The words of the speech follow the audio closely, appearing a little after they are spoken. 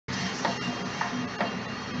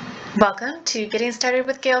Welcome to Getting Started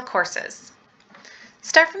with Gale Courses.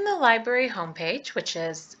 Start from the library homepage, which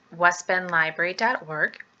is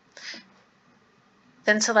westbendlibrary.org.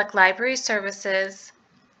 Then select Library Services,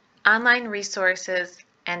 Online Resources,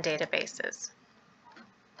 and Databases.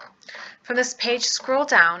 From this page, scroll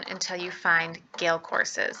down until you find Gale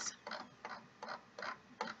Courses.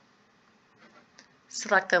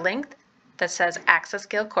 Select the link that says Access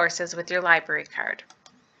Gale Courses with your library card.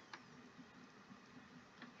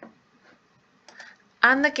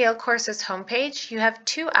 On the Gale Courses homepage, you have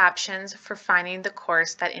two options for finding the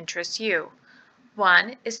course that interests you.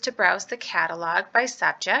 One is to browse the catalog by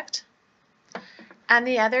subject, and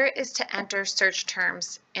the other is to enter search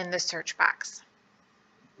terms in the search box.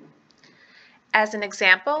 As an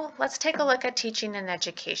example, let's take a look at teaching and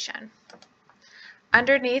education.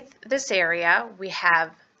 Underneath this area, we have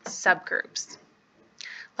subgroups.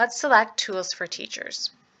 Let's select Tools for Teachers.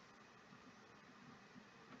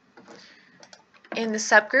 In the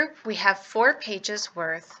subgroup, we have 4 pages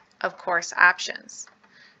worth of course options.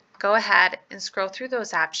 Go ahead and scroll through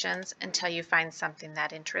those options until you find something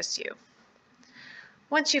that interests you.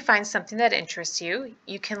 Once you find something that interests you,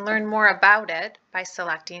 you can learn more about it by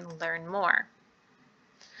selecting Learn More.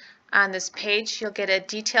 On this page, you'll get a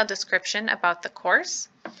detailed description about the course,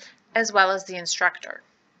 as well as the instructor.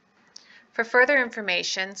 For further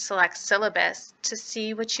information, select Syllabus to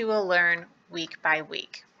see what you will learn week by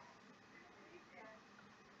week.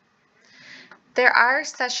 There are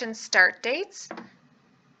session start dates.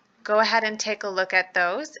 Go ahead and take a look at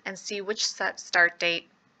those and see which start date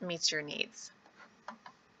meets your needs.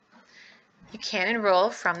 You can enroll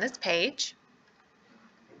from this page.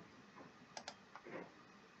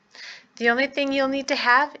 The only thing you'll need to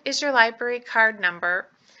have is your library card number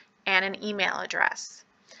and an email address.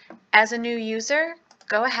 As a new user,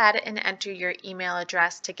 go ahead and enter your email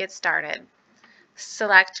address to get started.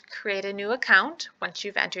 Select Create a New Account once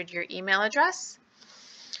you've entered your email address.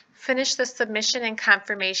 Finish the submission and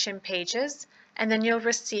confirmation pages, and then you'll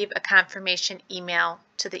receive a confirmation email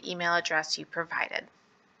to the email address you provided.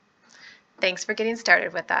 Thanks for getting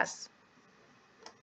started with us.